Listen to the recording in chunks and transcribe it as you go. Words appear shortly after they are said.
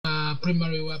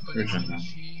primary weapon is Shotgun.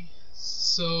 HE,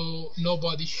 so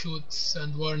nobody shoots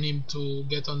and warn him to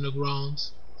get on the ground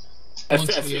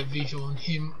once we have visual on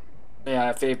him.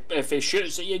 Yeah, if he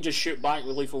shoots at you, just shoot back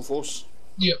with lethal force.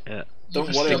 Yep. Yeah.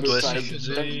 Don't worry about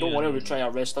SMG don't worry about trying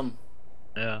to arrest him.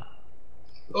 Yeah.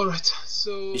 Alright,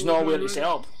 so... He's not aware to set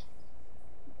up.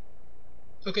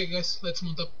 Okay guys, let's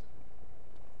mount up.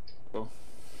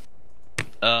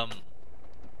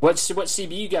 What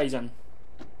CB you guys in?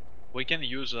 We can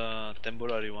use a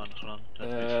temporary one. Hold on, let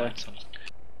me find something.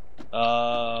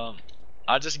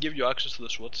 I'll just give you access to the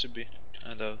SWAT CB,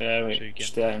 and Yeah, so you can.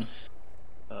 stay in.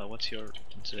 What's your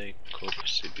Jacob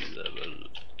CB level?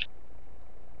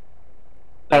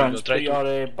 Parents, put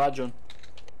your badge on.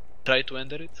 Try to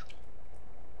enter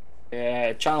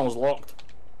it. Channel's locked.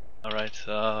 Alright,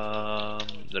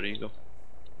 there you go.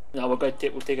 No, we'll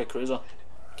take a cruiser.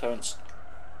 Terrence.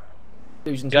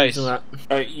 Guys,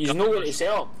 Right, you know where to set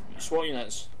up. SWAT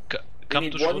units. We come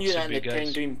need to one SWAT unit in CB, the guys.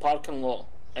 10 green parking lot,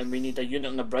 and we need a unit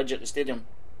on the bridge at the stadium.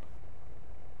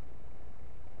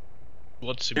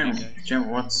 What's CB, guys? Jim,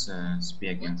 what's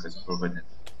SB again? Because provided.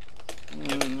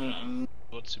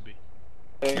 What's CB?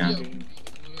 Yeah.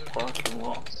 Parking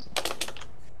lot. I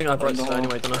think I've rights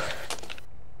anyway, don't I?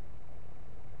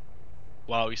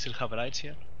 Wow, you still have rights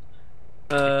here?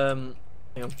 Hang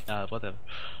on. Whatever.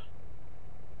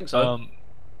 I think so.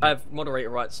 I have moderator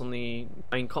rights on the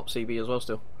main cop CB as well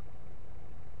still.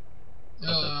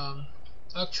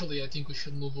 Actually, I think we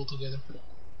should move all together.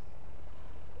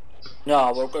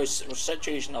 No, we're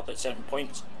situation up at certain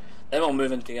points. Then we'll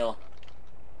move in together.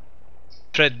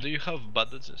 Fred, do you have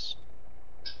bandages?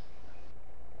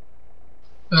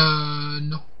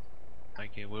 No.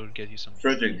 Okay, we'll get you some.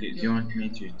 Project, do you want me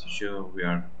to show we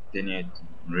are denied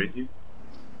radio?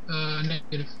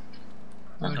 Negative.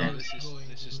 No, Okay.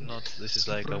 this is not. This is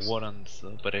like a warrant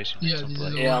operation. Yeah, It's this not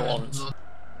is like a Yeah, warrant, warrant. not-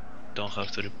 don't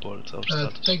have to report our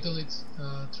status. take the lead,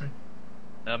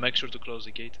 train. Make sure to close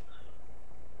the gate.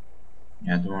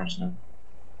 Yeah, towards now.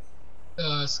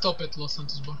 Stop at Los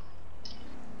Santos Bar.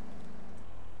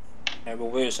 Yeah, we'll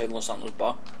wait outside Los Santos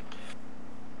Bar.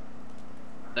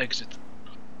 Exit.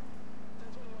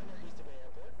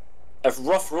 If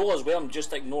Rough rollers with him,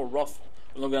 just ignore Rough.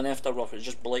 We're not going after Rough, it's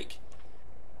just Blake.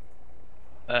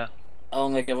 I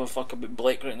don't give a fuck about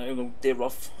Blake right now, we'll do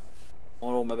Rough.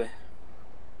 Or maybe.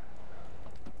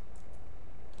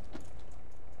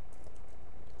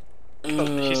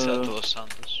 He said Los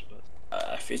Santos,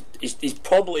 but If he's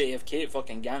probably AFK at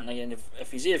fucking Gantly, and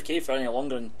if he's AFK for any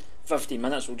longer than 15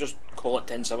 minutes, we'll just call it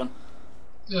 10-7.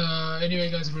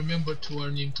 Anyway guys, remember to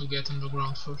warn him to get on the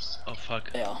ground first. oh fuck,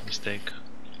 Yeah. mistake.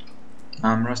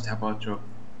 Rust, how about Joe?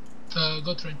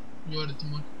 Go train, you are the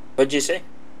team one. What'd you say?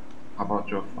 How about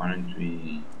Joe? Aren't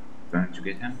we going to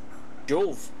get him?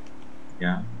 Jove?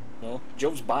 Yeah. No,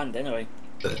 Jove's banned anyway.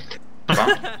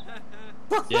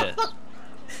 Yes.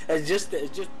 It's just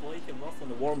Blake and Ruff on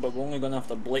the warm, but we're only going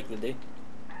after Blake today.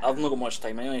 I've not got much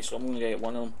time anyway, so I'm going to get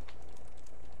one of them.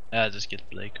 Yeah, just get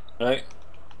Blake. Right?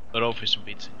 But Officer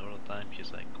beats him all the time.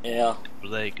 He's like, Yeah.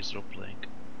 Blake is not playing.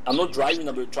 I'm not driving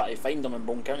about trying to find them in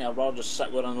Bone County, I'd rather just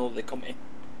sit where I know they come to.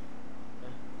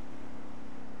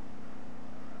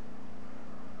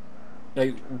 Now,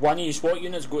 one of you SWAT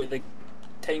units go to the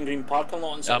 10 green parking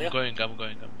lot and sit I'm there. going.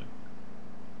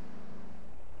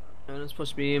 And it's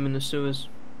supposed to be him in the sewers.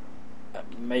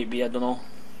 It might be, I don't know.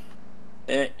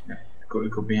 It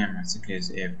could be him, it's the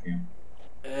case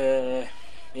AFK.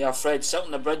 Yeah, Fred, sit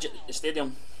on the bridge at the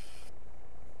stadium.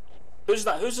 Who's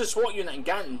that? Who's the SWAT unit in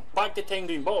Ganton? Back to 10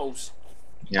 green bottles.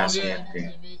 Yeah, it's Yeah,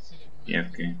 AFK.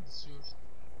 AFK.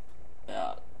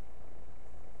 Yeah.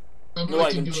 I'm No,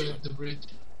 waiting I you can at the bridge.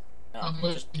 Yeah, I'm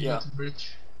waiting just, you yeah. at the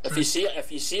bridge. If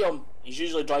you see him, he's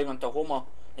usually driving to Homer.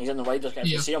 He's in the rider's car. If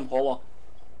you Yeah. see him, holler.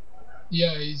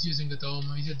 Yeah, he's using the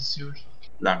dome, he's at the sewers.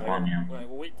 Black one, yeah. Right,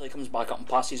 we'll wait till he comes back up and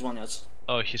passes one of us.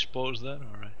 Oh, he's paused there.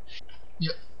 All right.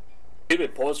 Yep. He'll be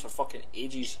paused for fucking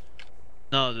ages.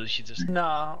 No, dude, he just.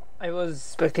 No, I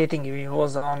was spectating if he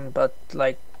was on, but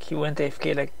like he went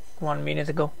AFK like 1 minute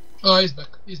ago. Oh, he's back.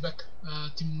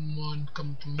 Team 1,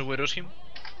 come to So me. where is him?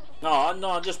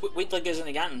 No, just wait till he gets in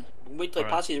again. Wait till he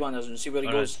Alright. passes one of us and see where he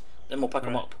Alright. goes. Then we'll pick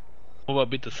him Alright. up. Oh, a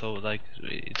bit though. Like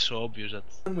it's so obvious that.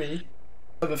 We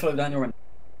overflow down your end.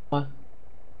 Fine.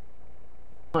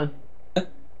 Come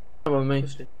on, me.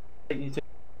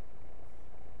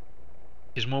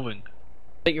 He's moving.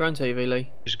 Take your own TV, Lee.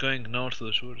 He's going north to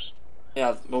the shores.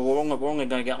 Yeah, well, we're only going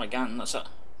to get him again, and that's it.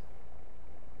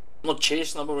 I'm not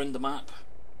chasing him around the map.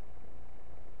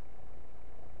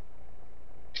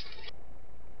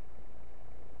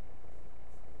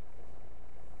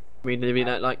 I mean, there'd be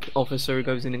that like officer who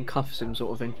goes in and cuffs him,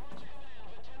 sort of thing.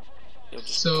 You'll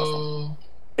just cuff him.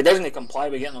 If he doesn't comply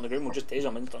with getting on the ground, we'll just tase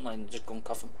him instantly and just go and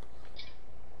cuff him.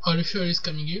 Are you sure he's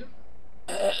coming here?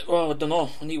 Well, I don't know.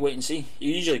 I need to wait and see.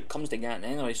 He usually comes to Gatton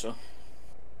anyway, so.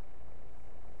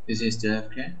 Is he still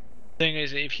AFK? Thing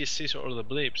is, if he sees all the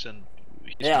blips and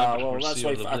yeah, well, that's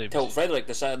why I tell Frederick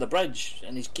to sit at the bridge,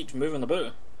 and he keeps moving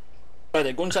about.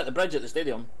 Frederick, go and sit at the bridge at the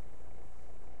stadium.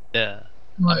 Yeah,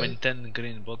 Right. I'm in 10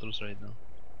 green bottles right now.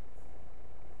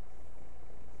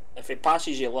 If he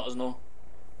passes you, let us know.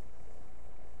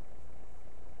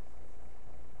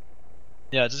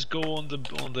 Yeah, just go on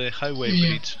the highway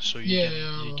bridge, so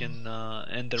you can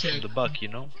enter from the back, you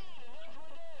know.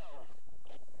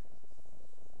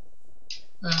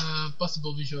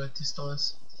 Possible visual at this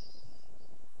Dallas.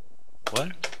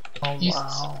 What? Oh East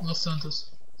wow. Los Santos.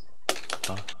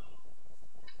 Oh.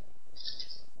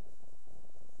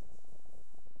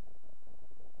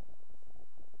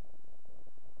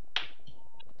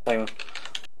 Hang on.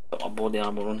 Put my body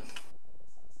armor on.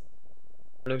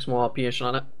 Looks more RP-ish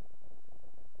on it.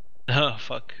 Oh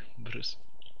fuck, Bruce.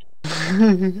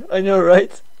 I know,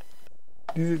 right?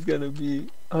 This is gonna be.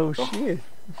 Oh shit.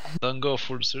 Don't go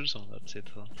full Susan, that's it.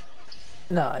 Huh?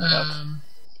 No, I'm not.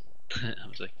 I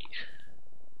was like...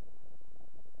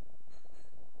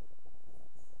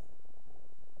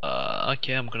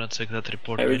 okay, I'm gonna check that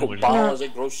report. Hey, we got balls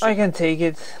at gross. I can take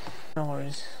it. No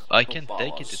worries. I can't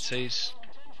take it, it says...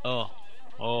 Oh,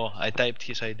 I typed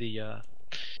his ID, yeah.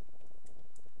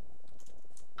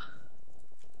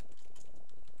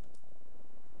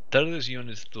 Tell this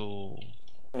unit to...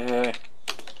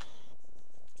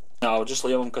 No, I'll just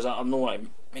leave him because I'm not want to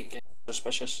make it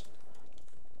suspicious.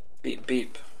 Beep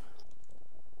beep.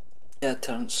 Yeah,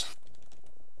 Terrence.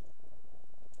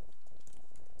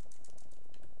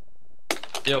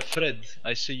 Yo, Fred,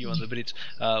 I see you on the bridge.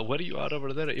 Where you are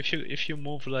over there, if you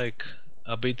move like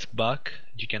a bit back,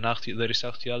 you can there is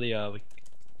actually a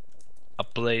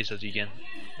place that you can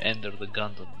enter the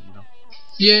Gundam, you know.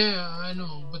 Yeah, I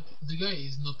know, but the guy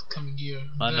is not coming here.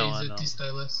 The I know. guy is at this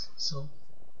Dallas, so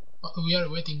we are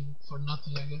waiting for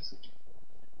nothing, I guess.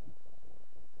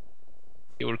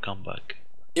 He will come back.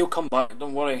 He'll come back,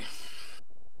 don't worry.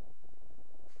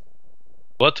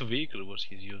 What vehicle was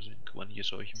he using when you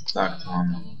saw him?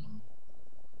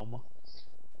 Mama?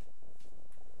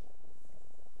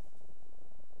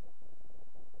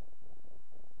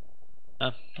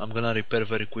 I'm gonna repair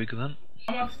very quick then.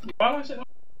 We have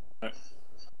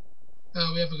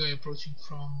a guy approaching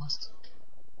from west.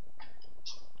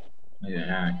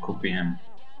 Yeah, it could be him.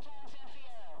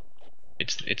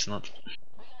 It's not.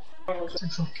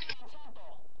 Central.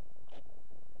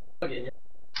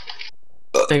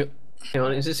 Hang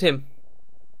on, is this him?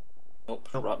 Nope,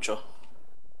 Rapture.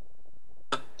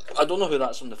 I don't know who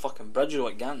that's on the fucking bridge or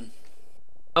at Ganton.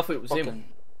 I thought it was him.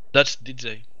 That's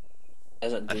DJ.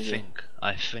 Is it DJ?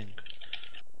 I think.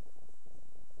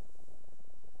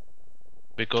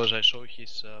 Because I saw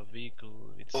his vehicle,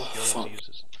 it's he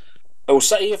uses. We'll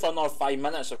sit here for another 5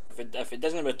 minutes. If it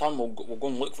doesn't return, we'll go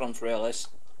and look for him for LS.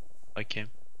 Okay.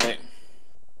 Right.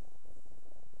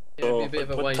 Yeah, it'll be a bit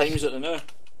of a what waste. time is it now?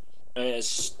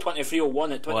 It's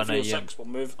 23:01. At 23:06, we'll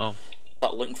move. Oh.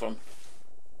 Start looking for him.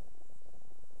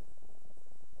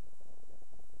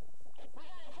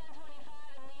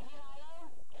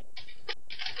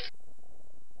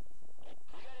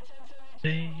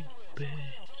 Baby,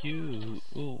 you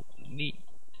need.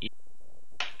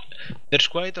 There's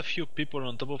quite a few people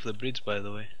on top of the bridge, by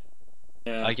the way.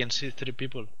 Yeah. I can see 3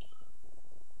 people.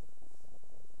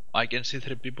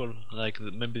 Like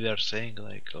maybe they're saying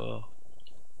like, oh,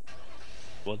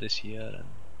 what is here? And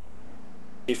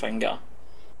See if I can get her.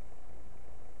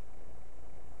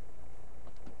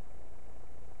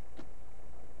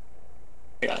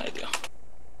 I got an idea.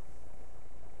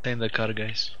 stay in the car,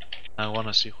 guys. I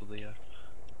wanna see who they are.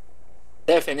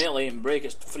 Definitely in break,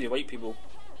 it's 3 white people.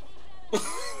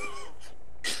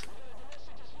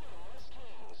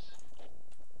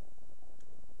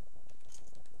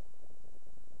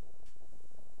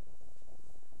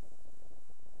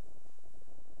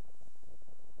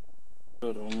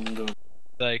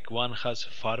 Like one has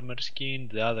farmer skin,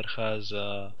 the other has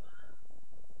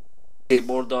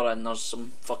skateboarder, and there's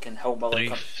some fucking hillbilly.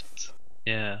 drift.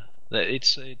 Yeah,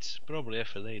 it's probably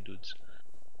FLA dudes.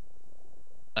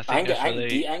 I I think think FLA.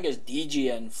 it's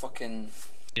DJ and fucking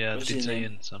Yeah, what's his DJ name?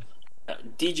 and some.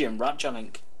 DJ and Rapture, I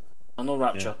think. I know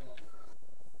Rapture.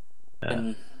 Yeah.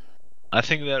 And I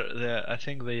think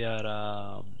they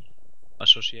are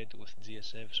associated with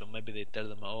GSF, so maybe they tell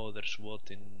them, oh, there's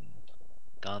SWAT in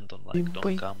Canton, like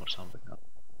don't come or something.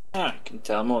 I can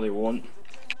tell them all they want.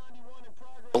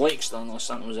 Blake's still in Los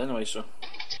Santos anyway, so.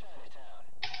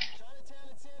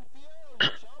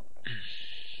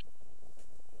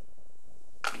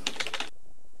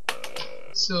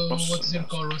 So, what's your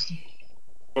call, Rusty?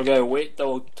 We're gonna wait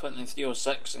till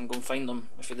 23:06 and go find him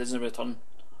if he doesn't return.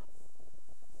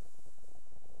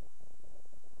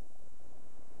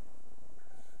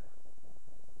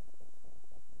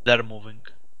 They're moving.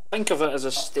 Think of it as a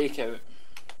stakeout.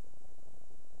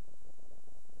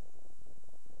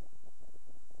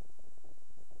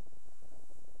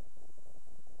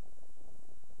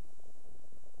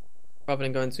 Rather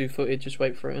than going 2-footed, just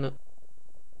wait for it, innit?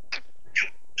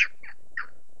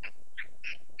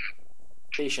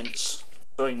 Patience.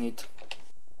 That's all you need.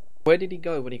 Where did he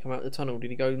go when he came out of the tunnel?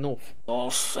 Did he go north?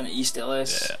 North and east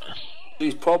LS. Yeah.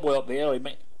 He's probably up there.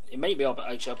 He might be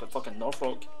actually up at fucking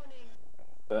Norfolk.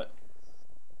 But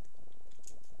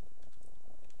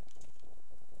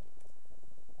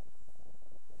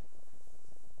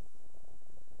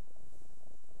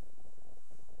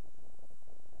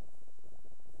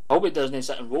I hope he doesn't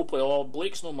sit and roleplay. Oh,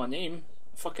 Blake's not my name.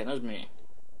 Fucking is, mate.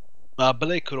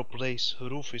 Blake replace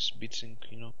Roof is beating,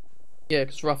 you know. Yeah,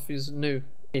 because Ruff is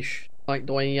new-ish, like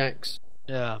the way he acts.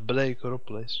 Yeah, Blake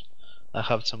replace. I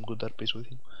have some good RPs with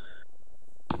him.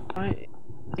 Right.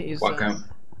 It is, What kind of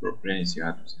replace you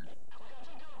have to say?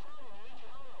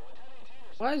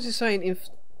 why is he saying if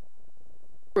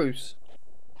Bruce?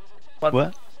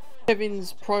 What?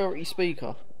 Kevin's priority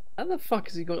speaker. How the fuck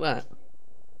has he got that?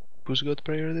 Who's got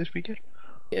priority speaker?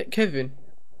 Yeah, Kevin.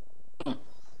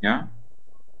 Yeah?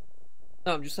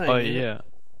 No, I'm just saying. Oh yeah,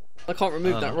 I can't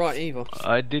remove that right either.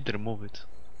 I did remove it.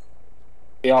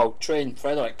 Yo, train,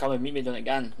 Frederick, come and meet me down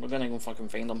again. We're gonna go fucking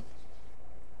find him.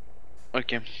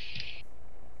 Okay.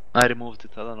 I removed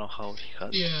it, I don't know how he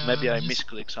had. Yeah, Maybe I just-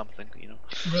 misclicked something, you know.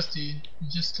 Rusty,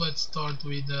 just let's start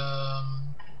with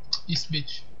East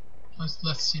Beach.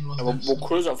 Let's see what's We'll, there. we'll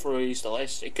cruise up through east to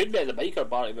west. It could be at the biker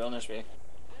bar, to be honest with you.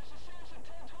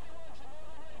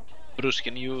 Bruce,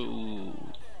 can you...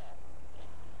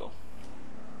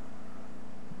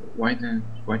 Why didn't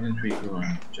we go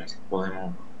and just pull him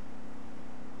over?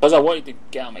 Because I wanted to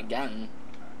get him again.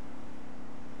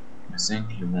 I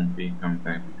think he won't be coming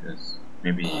back because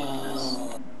maybe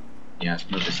he has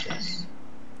noticed us.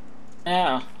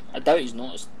 Yeah, I doubt he's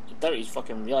noticed. I doubt he's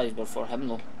fucking realised before him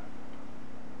though.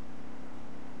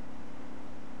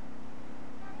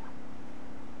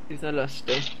 Is there less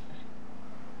still?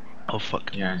 Oh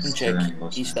fuck. Yeah, he's Check. still in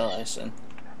Los He's still Angeles. listening.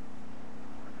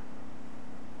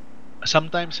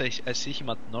 Sometimes I see him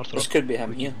at North This Rock. could be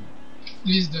him here.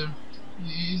 He's there.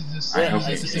 He's the I Yeah, hope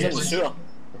he's he's in the here. sewer.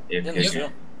 He's in the If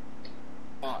sewer.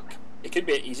 Fuck. It could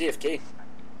be. He's AFK.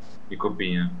 he could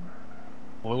be,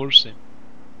 We will see.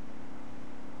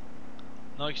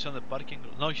 No, he's on the parking.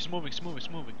 No, he's moving.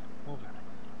 Moving.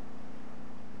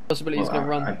 Possibility he's gonna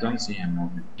run. I don't see him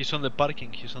moving. He's on the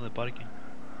parking.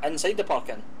 Inside the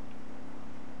parking.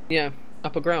 Yeah,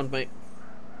 upper ground, mate.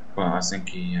 Well, I think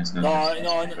he has No, noticed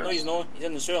no, us no, first. he's not. He's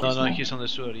in the sewer. No, moving. he's on the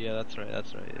sewer. Yeah, that's right.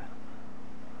 Yeah.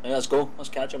 Yeah, let's go. Let's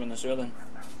catch him in the sewer then.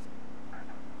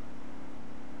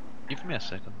 Give me a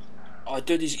second. Oh,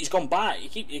 dude, he's gone back.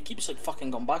 He keeps like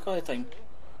fucking going back all the time.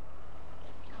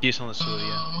 He's on the sewer.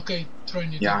 Yeah. Okay, try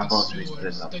and Yeah, take about the to sewers.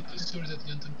 split up. Take the sewers at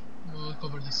Genton. We'll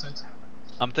cover this side.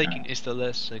 I'm taking East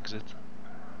LS exit.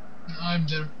 I'm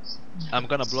there. I'm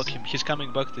gonna block him. He's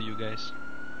coming back to you guys.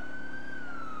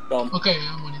 Okay,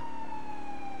 I'm on it.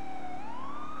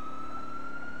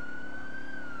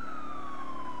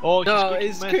 Oh, No,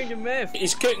 he's it's cooking cooking meth.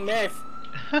 He's cooking meth.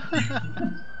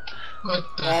 What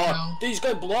the Oh, hell? dude, he's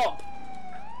gonna blow up.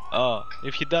 Oh,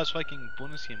 if he does, fucking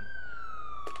punish him.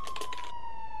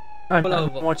 I'm Pull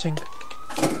over. watching.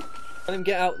 Let him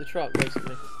get out the truck,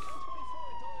 basically.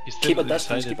 He's still Keep a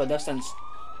distance. inside Keep it. a distance.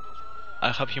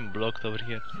 I have him blocked over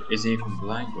here. Is he even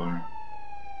blind or?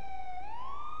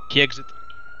 He exit.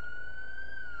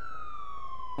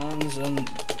 Hands in.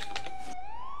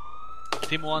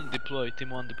 Team 1 deploy.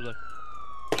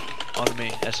 On me,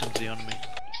 SMG on me.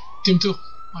 Team 2,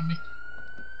 on me.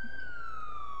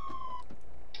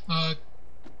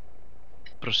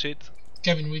 Proceed.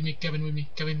 Kevin with me.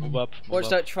 Move up. Watch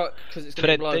that truck, because it's gonna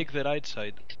Fred, blow. take the right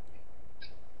side.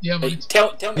 Yeah, man. Hey,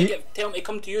 tell him to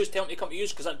come to use.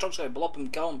 Because that truck's gonna blow up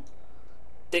and kill him.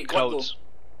 Date quick though. Crowds.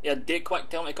 Yeah, date quick.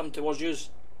 Tell him to come towards you.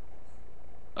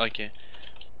 Okay.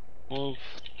 Move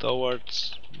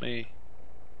towards me.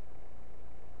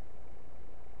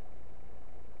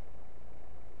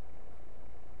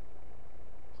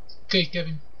 Okay,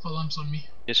 Kevin, alarms on me.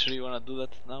 You sure you wanna do that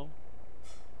now?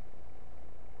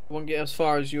 I won't get as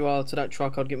far as you are to that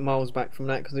truck, I'd get miles back from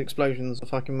that, because the explosions are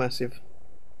fucking massive.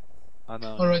 I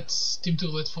know. Alright, Team 2,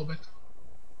 let's fall back.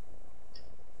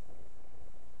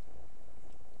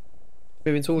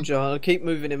 Moving towards you, I'll keep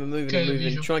moving him and moving Okay, him, moving.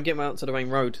 visual. Try and get him out to the main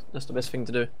road, that's the best thing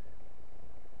to do.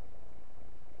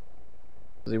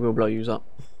 He will blow you up.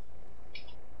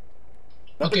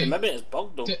 Okay. Maybe it's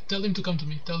bugged though. Tell him to come to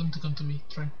me. Tell him to come to me.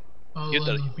 Try. You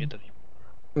tell him.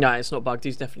 Nah, it's not bugged.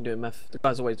 He's definitely doing meth. The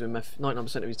guy's always doing meth.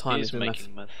 99% of his time he's doing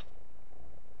making meth.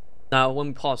 Now, when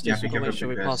we pass Yeah, this, we can make sure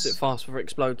we pass it fast before it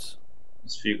explodes.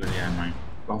 It's figured, yeah, mine.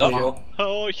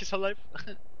 Oh, he's alive.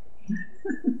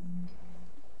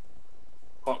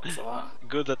 fuck for that.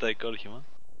 Good that I called him, huh?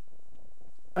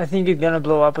 I think it's gonna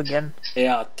blow up again.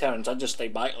 Yeah, Terrence, I just stay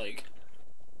back like.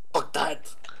 Fuck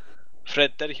that.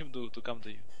 Fred, tell him to come to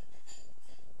you.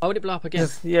 Why would it blow up again?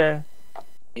 Just, yeah.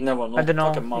 You never know. I don't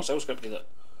know. Fucking Marcel scripted it.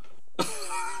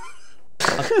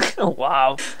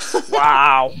 Wow.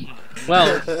 Wow.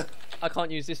 Well, I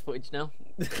can't use this footage now.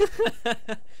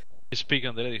 You speak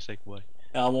on the radio, he's like, why?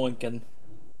 Yeah, I'm only kidding.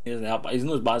 He's not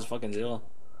as bad as fucking Zilla.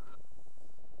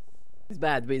 It's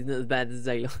bad, but it's not as bad as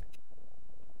Zayla.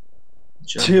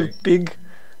 Chill, pig.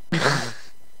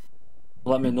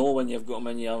 Let me know when you've got him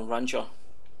in your rancher.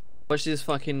 Watch this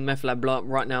fucking meth lab blow up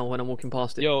right now when I'm walking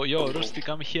past it. Yo, Rusty,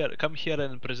 come here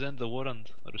and present the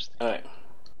warrant, Rusty. Alright.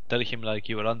 Tell him like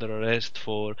you were under arrest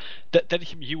for. Tell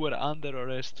him you were under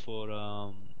arrest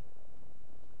for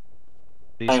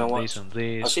this and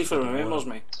this. I see if he remembers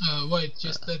me. Wait,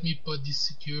 just let me put this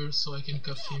secure so I can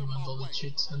cuff him and all that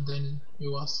shit, and then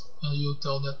you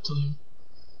tell that to him.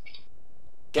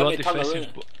 Do a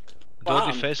defensive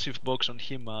box on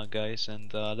him, guys,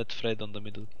 and let Fred on the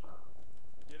middle.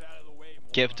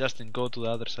 Kev, Justin, go to the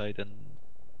other side and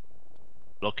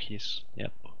block his. Yeah,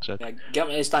 exactly. Yeah, get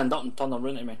me to stand up and turn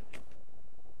around to me.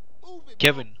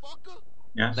 Kevin.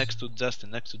 Yes? Next to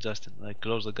Justin, like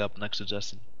close the gap next to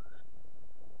Justin.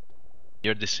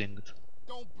 You're distinct.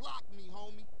 Don't block me,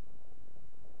 homie.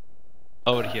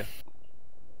 Over here.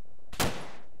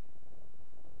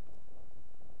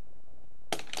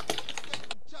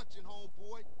 Touching,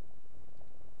 homeboy.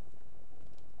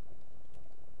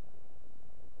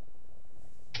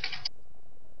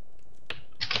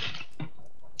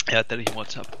 Yeah, tell him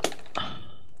what's up.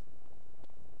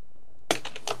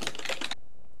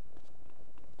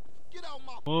 Get out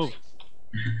my Move. face.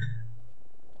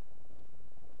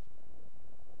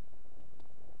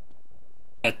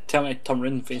 Tell me to turn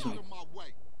around and face me. Out of my way.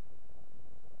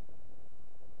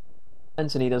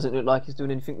 Anthony doesn't look like he's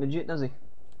doing anything legit, does he?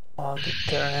 Oh, the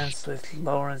Terrence with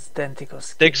Lawrence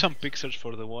Denticos. Take some pictures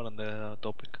for the one on the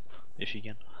topic, if you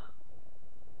can.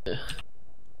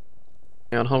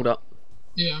 Hang on, hold up.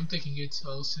 Yeah, I'm taking it.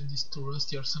 I'll send this to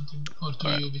Rusty or something, or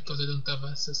to you because I don't have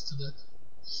access to that.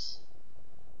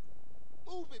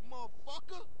 Move it,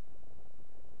 motherfucker.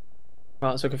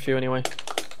 Right, I took a few anyway.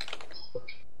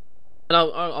 And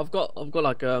I've got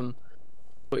like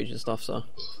footage and stuff, so.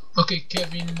 Okay,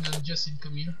 Kevin and Justin,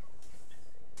 come here.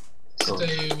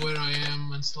 Stay where I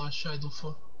am and slash idle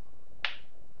 4.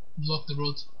 Block the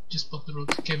road. Just block the road.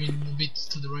 Kevin a bit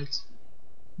to the right.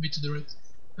 A bit to the right.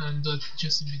 And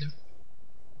Justin be there.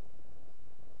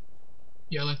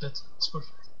 Yeah, I like that. It's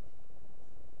perfect.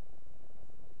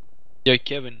 Yeah,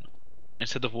 Kevin,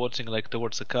 instead of watching like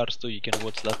towards the cars too, you can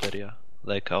watch that area,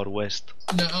 like our west.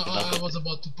 No, I was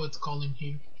about to put Colin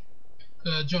here.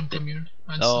 John, come here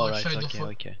and Oh, slash right, idle okay, 4.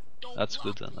 okay. That's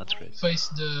good then, that's great. Face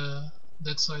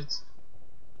that side.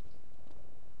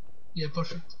 Yeah,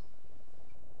 perfect.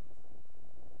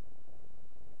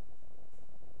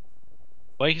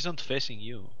 Why he's not facing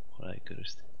you? Like,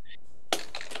 Rusty?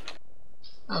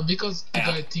 Because the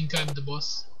guy think I'm the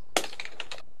boss.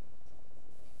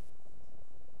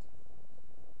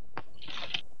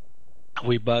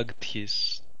 We bugged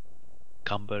his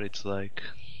camper, it's like...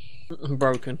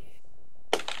 Broken.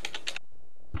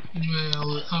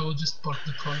 Well, I will just park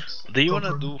the cars. Do you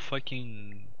wanna do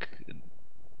fucking...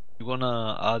 You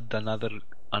wanna add another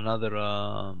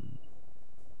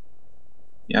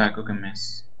Yeah, cook a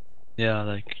mess. yeah,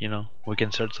 like, you know, we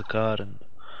can search the car and...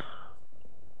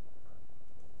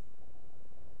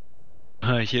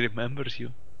 He remembers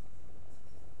you.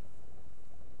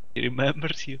 He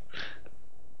remembers you.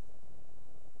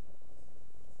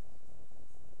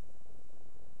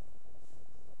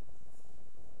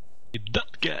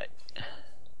 That guy.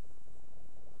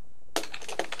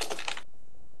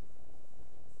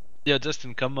 Yeah,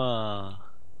 Justin, come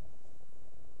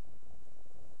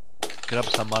grab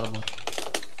some armor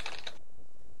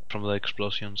from the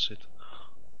explosion set.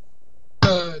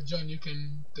 John, you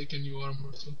can take a new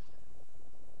armor too.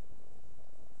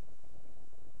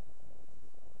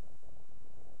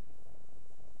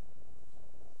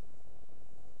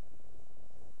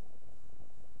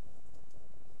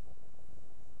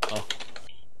 Oh.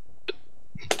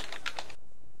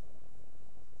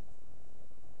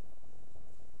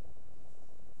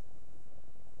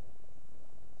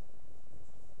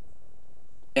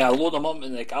 Yeah, load them up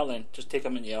in the car then. Just take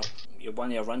them into your one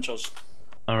of your ranchers.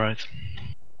 Alright.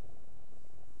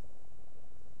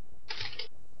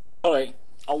 Alright,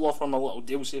 I'll offer him a little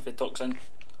deal, see if he tucks in.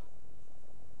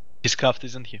 He's cuffed,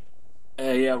 isn't he?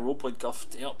 Yeah, roleplay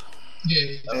cuffed, yep.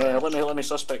 Yeah. Let me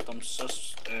suspect him.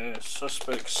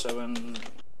 Suspect 7.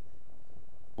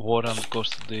 Warrant goes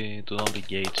to the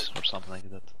gate or something like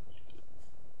that.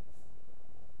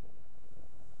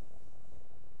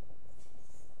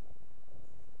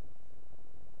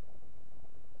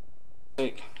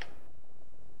 Take.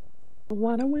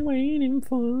 What are we waiting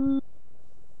for?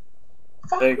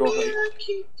 There you go.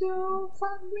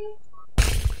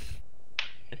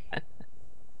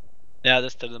 Yeah,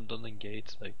 just tell them don't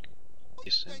engage, like,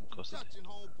 he's in custody. Touching,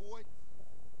 homeboy.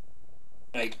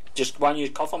 Right, just why don't you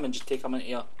cuff him and just take him into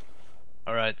here.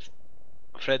 Alright.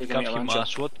 Fred, Take cuff him him, to your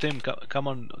SWAT team, come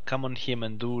on him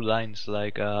and do lines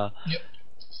like, Yep.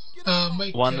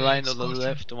 Make, one line on the escort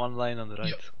left, one line on the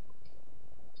right.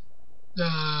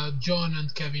 Yep. John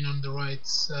and Kevin on the right,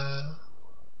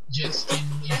 just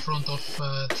in front of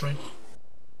train.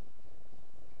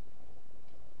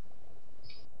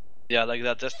 Yeah, like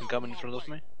that, Justin, come in front of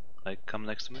me. Like, come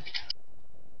next to me. In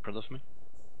front of me.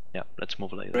 Yeah, let's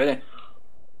move like that. Ready?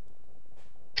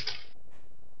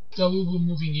 I will be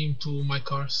moving into my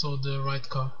car, so the right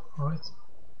car, alright?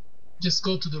 Just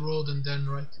go to the road and then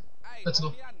right. Let's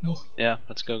go, move. Yeah,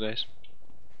 let's go, guys.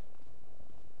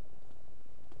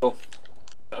 Go.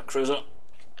 Got a cruiser.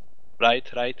 Right,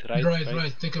 Right,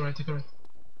 take a right.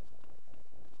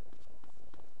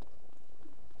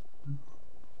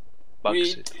 Back Wait.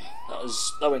 seat.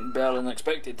 That went better than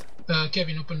expected.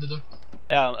 Kevin, open the door.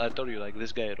 Yeah, I told you, like,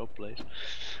 this guy rope plays.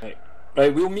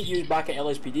 Right, we'll meet you back at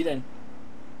LSPD then.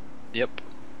 Yep.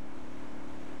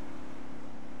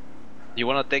 You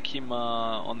wanna take him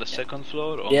on the second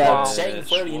floor? Or Yeah, the second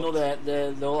floor, you SWAT? know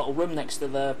the little room next to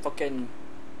the fucking...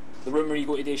 The room where you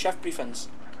go to do shift briefings.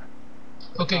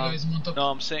 Okay guys, mount up. No,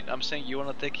 I'm saying you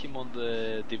wanna take him on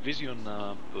the division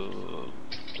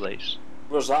place.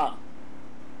 Where's that?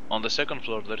 On the second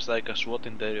floor, there's like a SWAT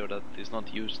interior that is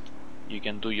not used. You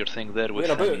can do your thing there with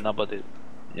Where about? nobody.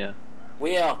 Yeah.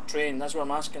 Where? Train, that's what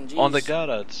I'm asking, jeez. On the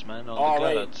garage, man. On the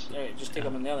right. garage. Right, just take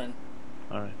him in there then.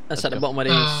 Alright. That's let's at the go. bottom where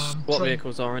these SWAT train.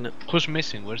 vehicles are, innit? Who's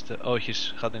missing? Where's the? Oh,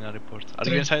 he's having a report. Are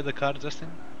you Train. inside the car,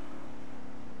 Justin?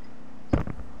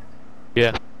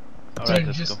 Yeah. Alright,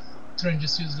 let's go. Train,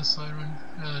 just use the siren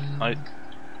and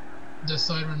the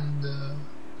siren,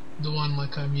 the one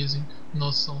like I'm using,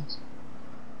 no sound.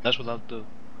 That's what I'll do.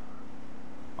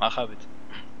 I have it.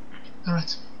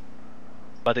 Alright.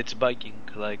 But it's bugging,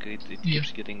 like it Yeah.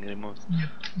 keeps getting removed. Yeah,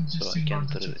 just So I ignore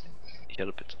can't the chat.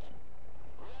 help it.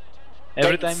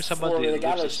 Every time Floor somebody of the leaves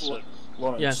garage, us,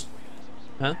 Lawrence.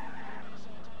 Huh?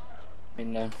 I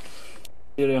mean,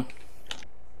 area.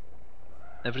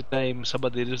 every time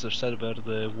somebody leaves the server,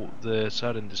 the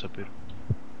siren disappears.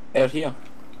 Out here.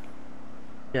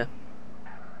 Yeah.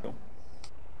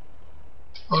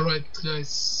 Alright guys,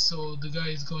 so the guy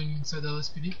is going inside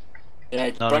LSPD.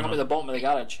 Yeah, No, bring no, him to the bottom of the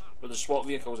garage where the SWAT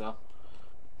vehicles are.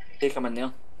 Take him in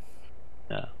there.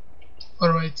 Yeah.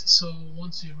 Alright, so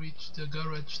once you reach the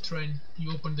garage, train,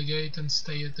 you open the gate and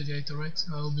stay at the gate, alright?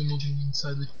 I'll be moving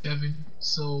inside with Kevin,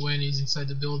 so when he's inside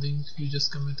the building, you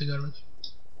just come at the garage.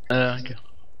 Okay.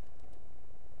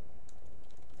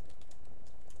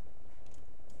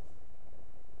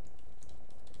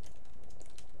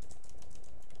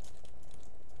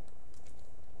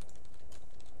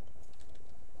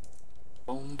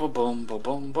 Boom, boom, boom, boom,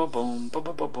 boom, boom, boom, boom,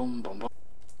 boom, boom, boom, boom.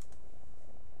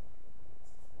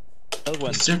 That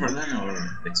went. Is it Berlin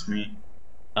or it's me?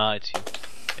 Ah, it's you.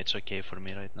 It's okay for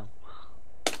me right now.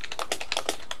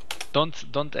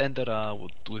 Don't enter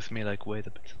with me. Like, wait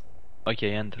a bit.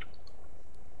 Okay, enter.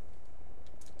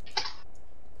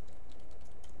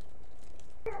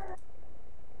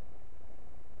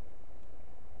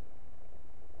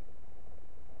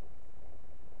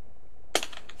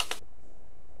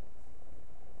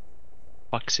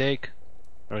 Fuck's sake.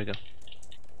 There we go.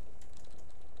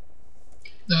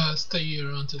 Stay here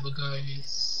until the guy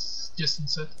is just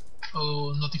inside.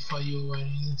 I'll notify you when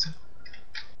he's inside.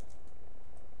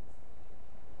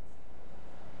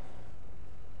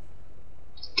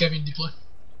 Kevin, deploy.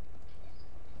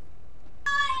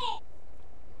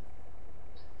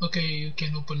 Okay, you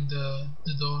can open the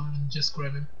door and just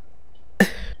grab him.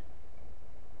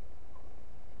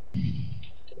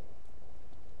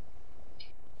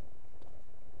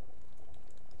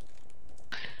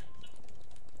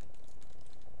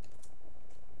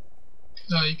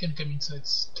 You can come inside,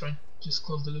 train. Just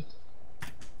close the gate.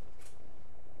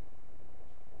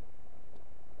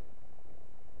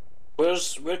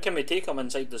 Where can we take him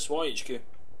inside the SWAT HQ?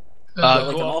 Uh,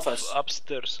 like Go an up, office?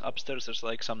 upstairs. Upstairs there's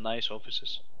like some nice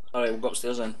offices. Alright, we'll go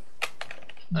upstairs then.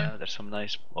 Yeah. There's some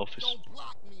nice office Don't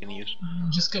block me, you can homie. use.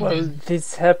 just come Well, in.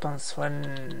 this happens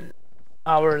when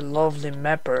our lovely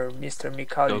mapper, Mr.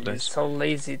 Mikhail, Go, is guys. so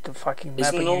lazy to fucking He's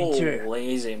map a new no interior.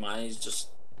 lazy, man. He's just.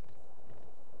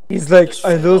 He's like, Just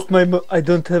I fed lost up." my I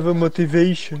don't have a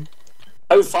motivation.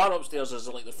 How far upstairs is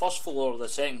it? Like the first floor or the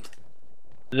second?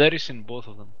 There is in both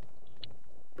of them.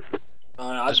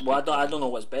 I don't know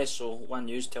what's best, so one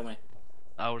you tell me.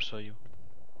 I will show you.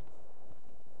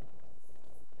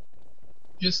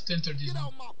 Just enter this Get one.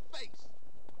 out my face.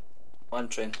 One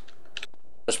train.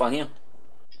 This one here.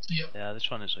 Yeah. Yeah, this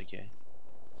one is okay.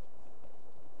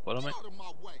 Follow me. Get out of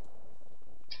my way.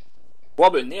 What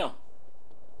about in there?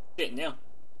 Get in there.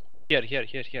 Here.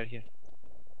 Watch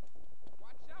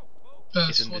out,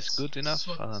 folks. Isn't this good enough?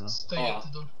 SWAT, I don't know. Stay at the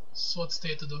door. SWAT,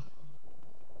 stay at the door.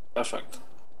 Perfect.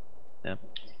 Yeah.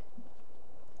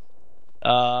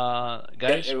 Get,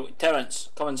 Guys. Terrence,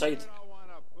 come inside. don't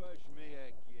wanna push me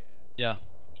again. Yeah.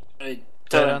 Right,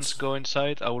 Terrence, go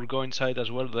inside. I will go inside as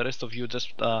well. The rest of you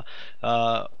just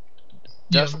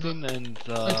Justin and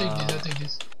I take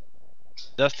this.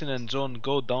 Justin and John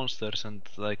go downstairs and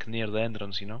like near the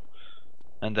entrance, you know,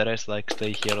 and the rest like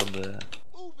stay here on the.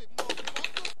 Move it,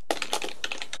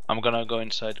 motherfucker. I'm gonna go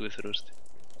inside with Rusty.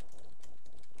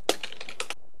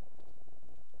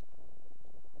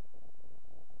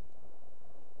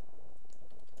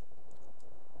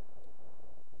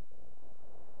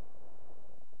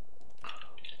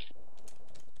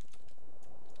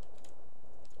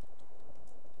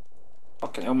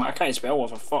 Fucking hell, man, I can't spell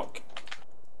what the fuck.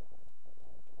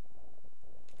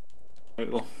 There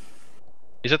we go.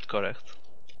 Is that correct?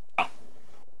 Ah.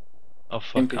 Oh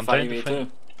fuck! I'm trying to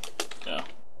find. Yeah.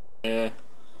 Yeah.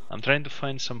 I'm trying to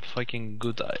find some fucking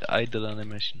good idle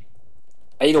animation.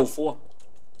 Idle 4.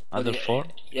 Other 4?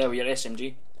 Yeah, with your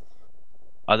SMG.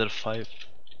 Other 5?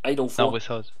 Idle 4. No,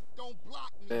 without. Don't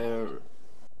block me.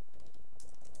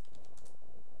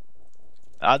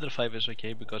 Other 5 is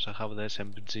okay because I have the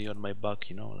SMG on my back,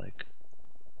 you know, like.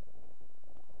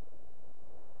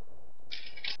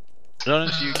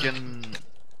 Lawrence, you can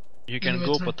Anyway,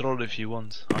 go try. patrol if you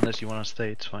want, unless you wanna stay.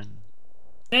 It's fine.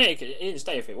 Yeah, you can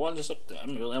stay if you want. Just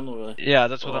I'm not really. Yeah,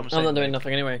 that's what I'm saying. I'm not doing like,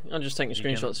 nothing anyway. I'm just taking You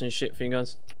can- screenshots and shit for you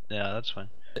guys. Yeah, that's fine.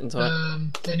 Sitting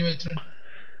tight. Anyway, Trent,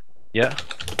 Yeah.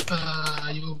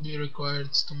 you will be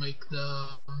required to make the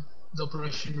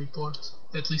operation report,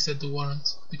 at least at the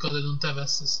warrant, because I don't have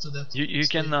access to that. You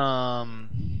So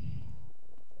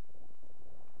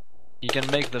you can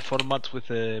make the format with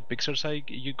the pictures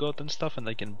you got and stuff, and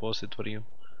I can post it for you.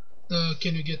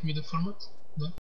 Can you get me the format? No?